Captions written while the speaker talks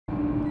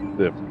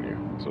death from you.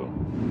 So.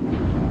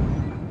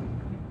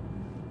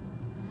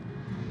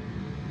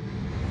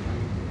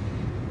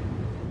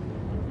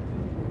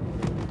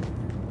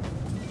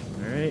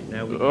 Alright,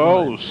 now we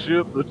Oh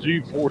shit, the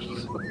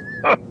G-forces.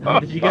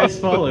 Did you guys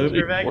fall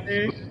over back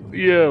there?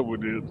 Yeah, we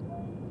did.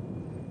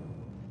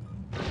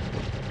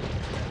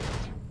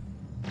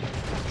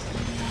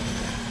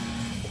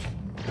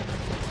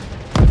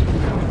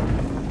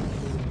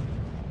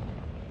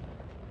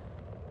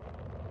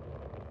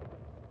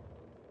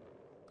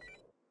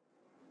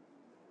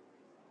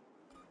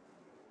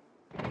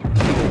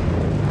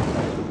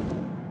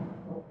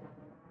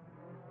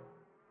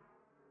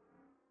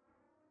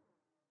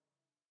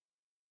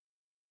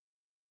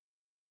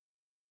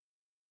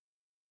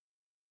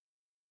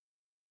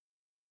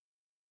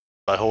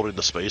 By holding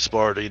the space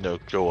bar to,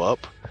 go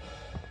up.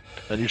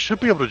 And you should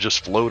be able to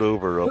just float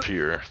over up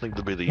here. I think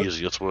that'd be the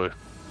easiest way.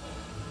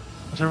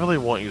 I really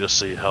want you to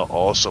see how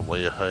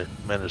awesomely I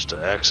managed to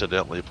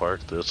accidentally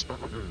park this.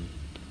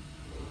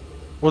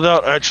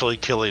 Without actually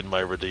killing my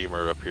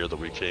Redeemer up here that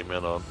we came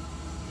in on.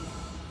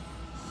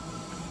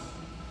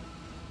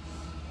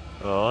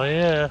 Oh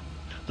yeah.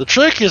 The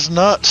trick is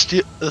not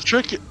I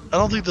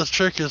don't think the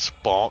trick is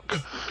bonk.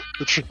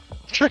 The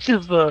trick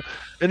is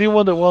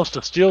anyone that wants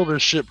to steal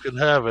this ship can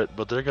have it,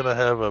 but they're gonna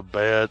have a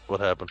bad. What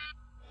happened?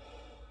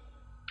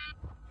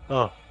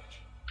 Oh.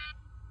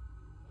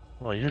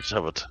 Well, you just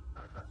have it.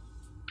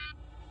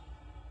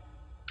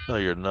 No,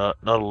 you're not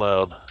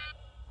allowed.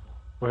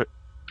 Wait.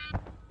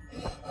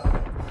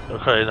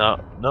 Okay,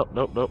 now,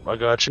 nope. I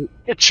got you.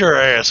 Get your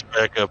ass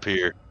back up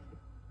here.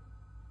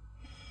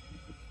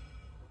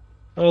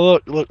 Oh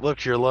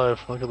look, you're alive.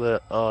 Look at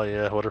that. Oh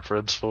yeah, what are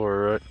friends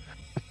for,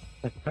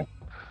 right?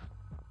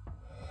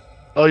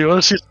 Oh, you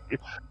want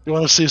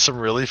to see some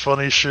really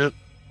funny shit?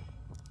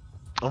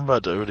 I'm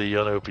about to OD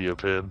on Opia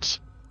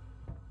pins.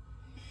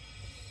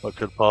 What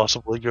could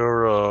possibly go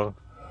wrong?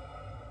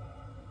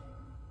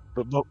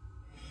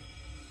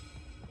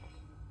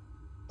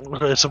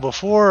 Okay, so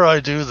before I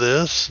do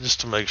this, just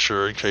to make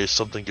sure in case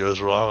something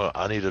goes wrong,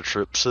 I need a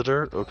trip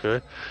sitter.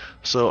 Okay,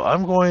 so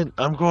I'm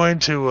going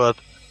to. All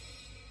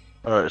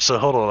right, so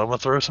hold on. I'm gonna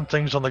throw some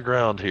things on the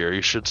ground here.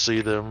 You should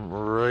see them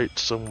right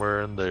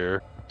somewhere in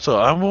there. So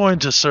I'm going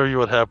to show you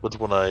what happens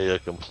when I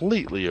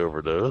completely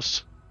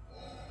overdose.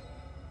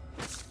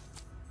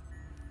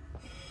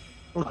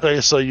 Okay,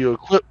 so you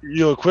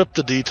equip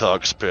the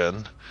detox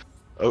pin.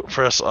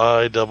 Press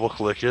I, double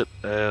click it,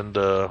 and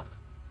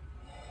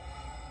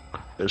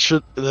it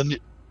should. Then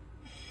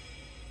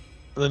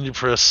you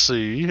press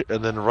C,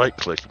 and then right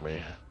click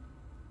me.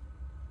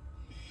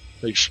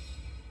 Wait.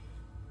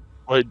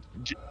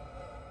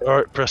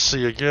 Alright, press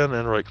C again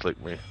and right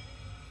click me.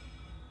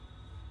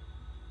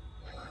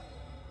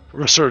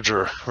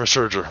 Resurger.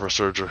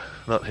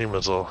 Not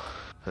Hemazol.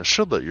 It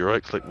should let you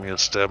right click me and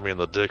stab me in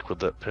the dick with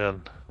that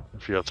pen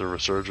if you have to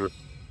resurger.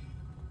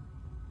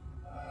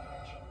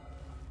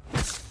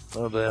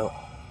 Oh damn.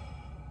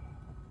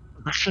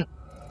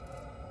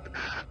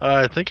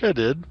 I think I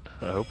did.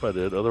 I hope I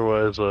did.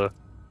 Otherwise,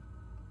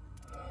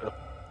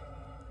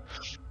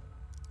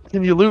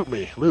 can you loot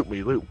me? Loot.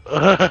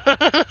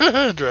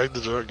 Drag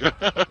the drunk.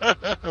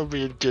 I'm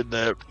being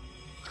kidnapped.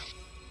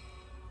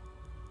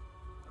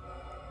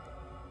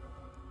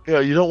 Yeah,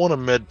 you don't want a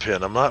med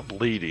pen. I'm not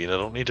bleeding. I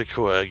don't need a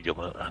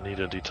coagulant. I need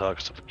a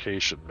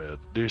detoxification med.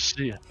 Do you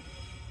see?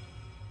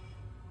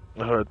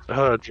 How did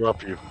I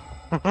drop you?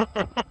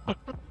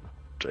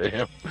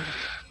 Damn.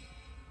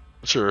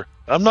 Sure.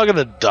 I'm not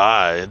gonna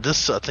die.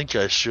 This, I think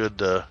I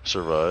should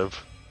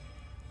survive.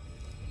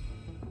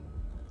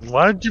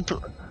 Why did you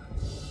put...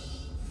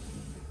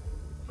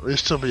 At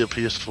least it'll be a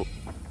peaceful...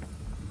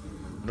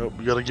 Nope,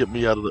 you gotta get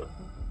me out of the...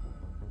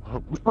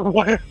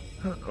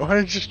 Why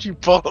did you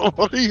keep following?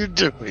 What are you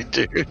doing,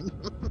 dude?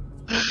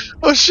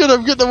 Oh shit,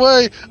 I'm getting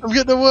away!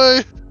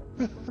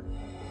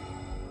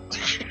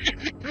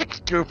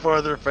 Go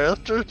farther,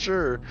 faster?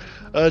 Sure.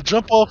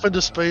 Jump off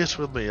into space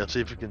with me and see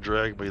if you can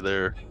drag me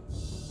there.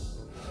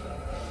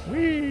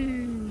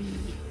 Whee!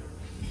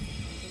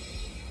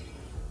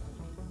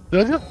 Did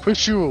I just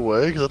push you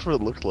away? Because that's what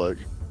it looked like.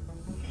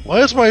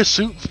 Why is my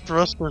suit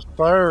thrusters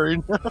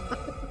firing?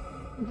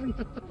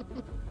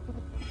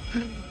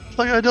 It's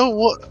like I don't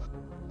want...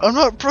 I'm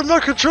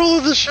not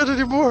controlling this shit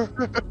anymore.